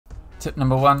Tip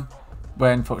number 1,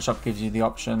 when Photoshop gives you the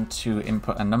option to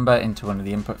input a number into one of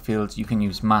the input fields, you can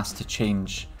use mass to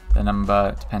change the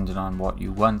number depending on what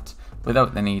you want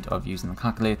without the need of using the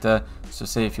calculator. So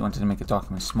say if you wanted to make a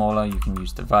document smaller, you can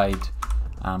use divide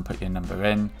and put your number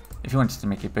in. If you wanted to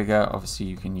make it bigger, obviously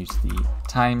you can use the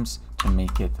times to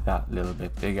make it that little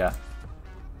bit bigger.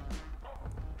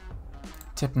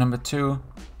 Tip number 2,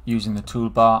 using the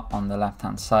toolbar on the left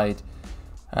hand side.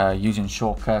 Using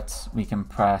shortcuts, we can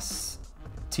press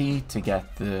T to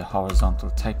get the horizontal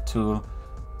type tool.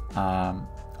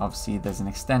 Obviously there's an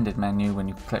extended menu when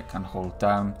you click and hold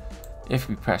down. If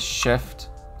we press shift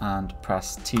and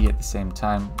press T at the same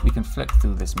time, we can flick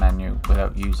through this menu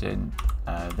without using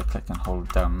the click and hold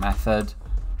down method.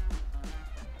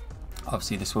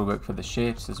 Obviously this will work for the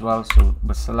shapes as well, so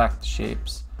we'll select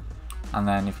shapes, and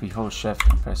then if we hold shift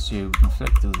and press U, we can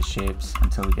flick through the shapes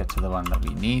until we get to the one that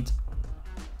we need.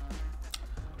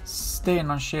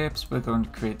 Staying on shapes, we're going to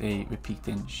create a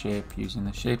repeating shape using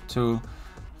the shape tool.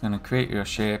 We're going to create your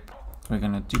shape, we're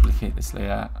going to duplicate this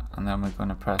layer, and then we're going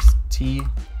to press T,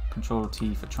 Control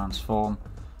T for transform.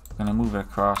 We're going to move it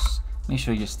across, make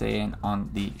sure you're staying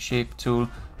on the shape tool,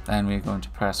 then we're going to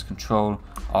press Control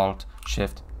Alt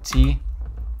Shift T,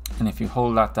 and if you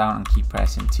hold that down and keep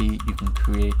pressing T, you can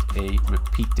create a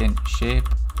repeating shape.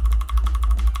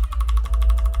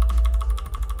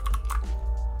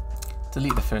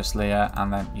 Delete the first layer,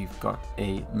 and then you've got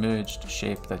a merged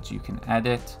shape that you can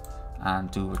edit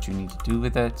and do what you need to do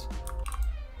with it.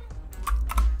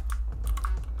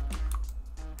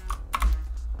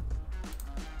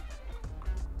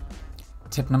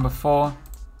 Tip number 4,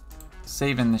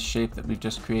 saving the shape that we've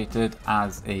just created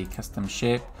as a custom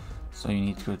shape. So you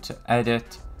need to go to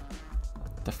Edit,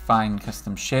 Define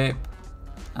Custom Shape,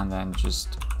 and then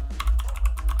just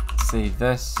save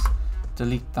this,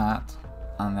 delete that,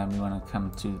 and then we want to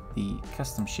come to the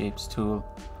Custom Shapes tool,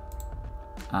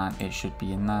 and it should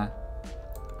be in there,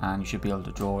 and you should be able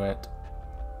to draw it.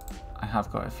 I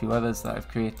have got a few others that I've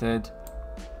created,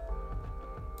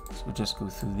 so we'll just go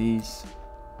through these.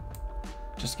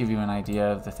 Just give you an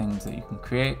idea of the things that you can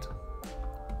create.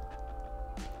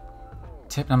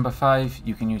 Tip number 5,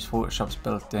 you can use Photoshop's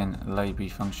built-in library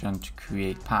function to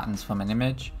create patterns from an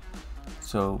image.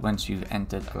 So once you've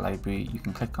entered a library, you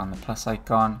can click on the plus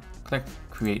icon, click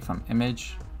create from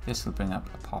image. This will bring up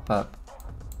a pop-up.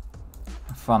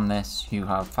 From this, you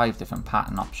have 5 different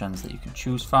pattern options that you can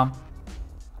choose from.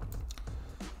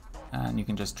 And you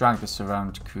can just drag this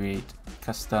around to create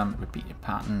custom repeated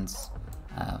patterns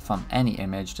from any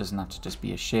image, doesn't have to just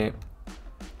be a shape.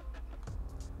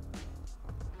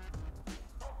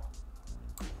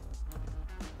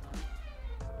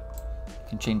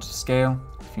 You can change the scale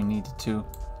if you needed to,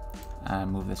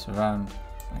 move this around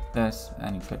like this,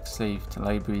 and you click save to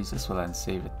libraries. This will then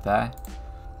save it there,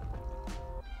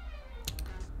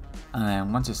 and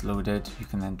then once it's loaded, you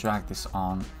can then drag this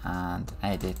on and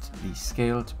edit the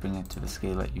scale to bring it to the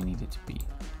scale that you need it to be.